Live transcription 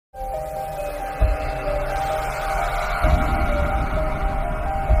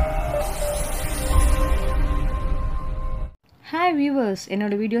viewers,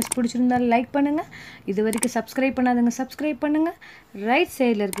 என்னோட videos பிடிச்சிருந்தா like பண்ணுங்க. இதுவரைக்கும் சப்ஸ்கிரைப் பண்ணாதவங்க சப்ஸ்கிரைப் பண்ணுங்க. ரைட்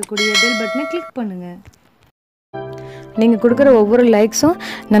சைடுல இருக்கக்கூடிய பெல் பட்டனை கிளிக் பண்ணுங்க. நீங்க கொடுக்குற ஒவ்வொரு லைக்ஸும்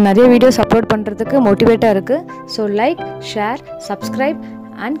நான் நிறைய வீடியோஸ் அப்லோட் பண்றதுக்கு மோட்டிவேட்டா இருக்கு. So like, share, subscribe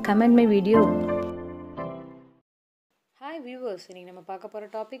and comment my video. Hi viewers, இன்னைக்கு நம்ம பார்க்க போகிற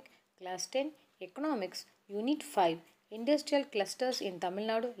topic class 10 economics unit 5 industrial clusters in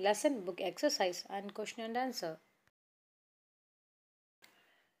Tamil Nadu lesson book exercise and question and answer.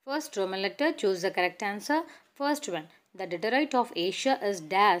 First Roman letter, choose the correct answer. First one, the Detroit of Asia is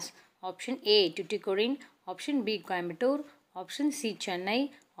dash. Option A, Tuticorin. Option B, Coimbatore. Option C, Chennai.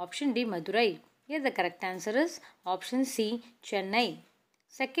 Option D, Madurai. Here the correct answer is option C, Chennai.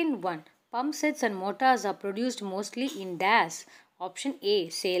 Second one, pump sets and motors are produced mostly in dash. Option A,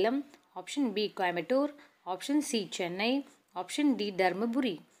 Salem. Option B, Coimbatore. Option C, Chennai. Option D,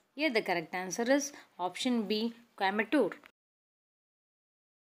 Dharmaburi. Here the correct answer is option B, Coimbatore.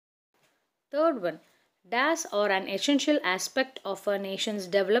 Third one, dash are an essential aspect of a nation's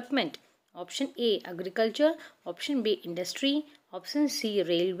development. Option A, agriculture. Option B, industry. Option C,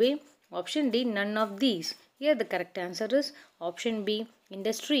 railway. Option D, none of these. Here the correct answer is option B,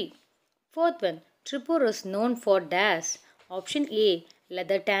 industry. Fourth one, Tripur is known for dash. Option A,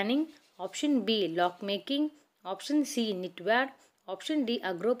 leather tanning. Option B, lock making. Option C, knitwear. Option D,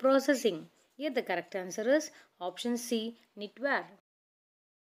 agro processing. Here the correct answer is option C, knitwear.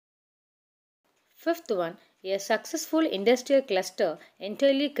 Fifth one, a successful industrial cluster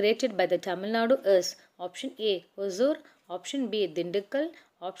entirely created by the Tamilnadu is option A, Hosur. Option B, Dindikkal.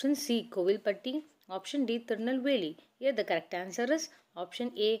 Option C, Kovilpatti. Option D, Tirunelveli. Here the correct answer is option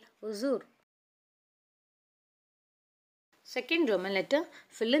A, Hosur. Second Roman letter,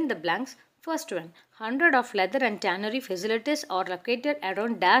 fill in the blanks. First one, 100 of leather and tannery facilities are located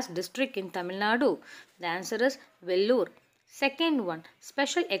around Dash district in Tamil Nadu. The answer is Vellore. Second one,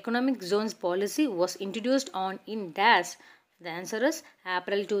 special economic zones policy was introduced on in Dash. The answer is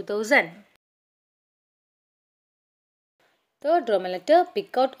April 2000. Third Roman letter,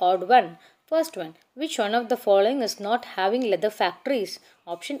 pick out odd one. First one, which one of the following is not having leather factories?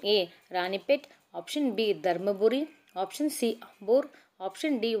 Option A, Ranipet. Option B, Dharmaburi. Option C, Ambur.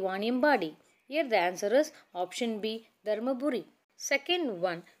 Option D, Vaniambadi. Here the answer is option B, Dharmaburi. Second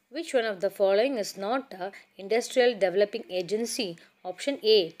one, which one of the following is not a industrial developing agency? Option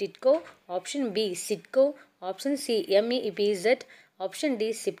A, TITCO. Option B, SITCO. Option C, MEPZ. Option D,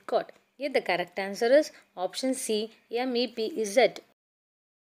 SIPCOT. Here the correct answer is option C, MEPZ.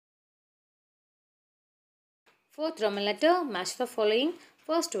 Fourth Roman letter, match the following.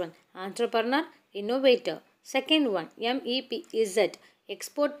 First one, entrepreneur, innovator. Second one, MEPZ,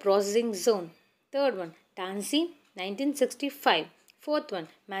 export processing zone. Third one, Tansi, 1965. Fourth one,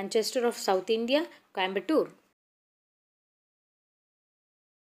 Manchester of South India, Coimbatore.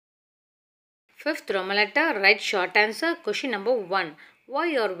 Fifth Roman letter, write short answer. Question number 1. Why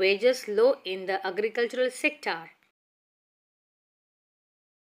are wages low in the agricultural sector?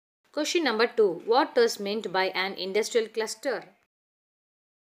 Question number 2. What is meant by an industrial cluster?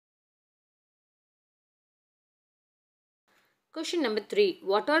 Question number 3.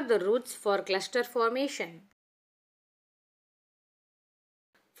 What are the routes for cluster formation?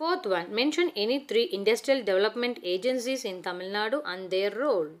 Fourth one, mention any 3 industrial development agencies in Tamil Nadu and their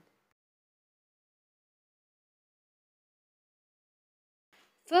role.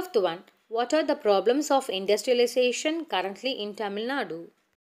 Fifth one, what are the problems of industrialization currently in Tamil Nadu?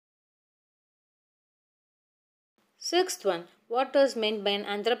 Sixth one, what is meant by an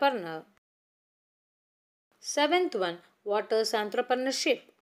entrepreneur? Seventh one, what is entrepreneurship?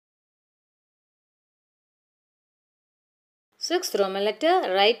 Sixth Roman letter,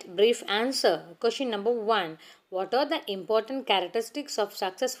 write brief answer. Question number 1. What are the important characteristics of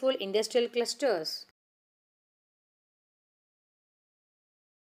successful industrial clusters?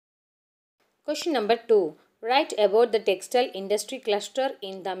 Question number 2. Write about the textile industry cluster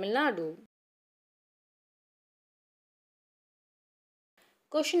in Tamil Nadu.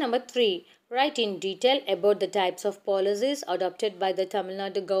 Question number 3. Write in detail about the types of policies adopted by the Tamil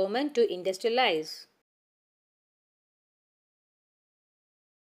Nadu government to industrialize.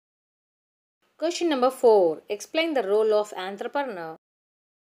 Question number 4. Explain the role of entrepreneur.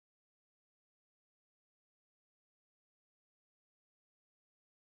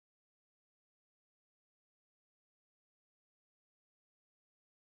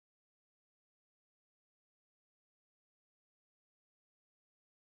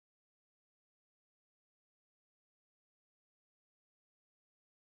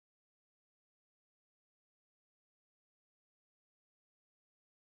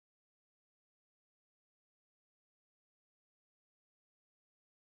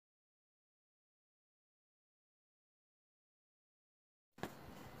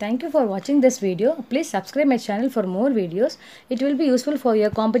 Thank you for watching this video. Please subscribe my channel for more videos. It will be useful for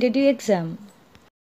your competitive exam.